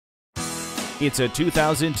It's a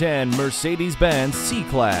 2010 Mercedes-Benz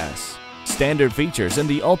C-Class. Standard features in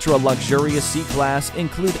the ultra-luxurious C-Class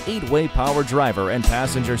include 8-way power driver and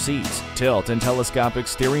passenger seats, tilt and telescopic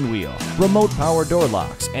steering wheel, remote power door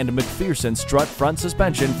locks, and McPherson strut front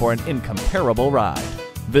suspension for an incomparable ride.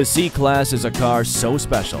 The C-Class is a car so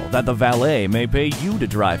special that the valet may pay you to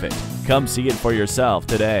drive it. Come see it for yourself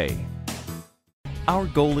today. Our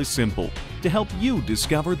goal is simple: to help you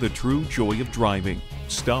discover the true joy of driving.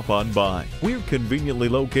 Stop on by. We're conveniently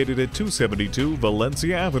located at 272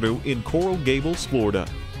 Valencia Avenue in Coral Gables, Florida.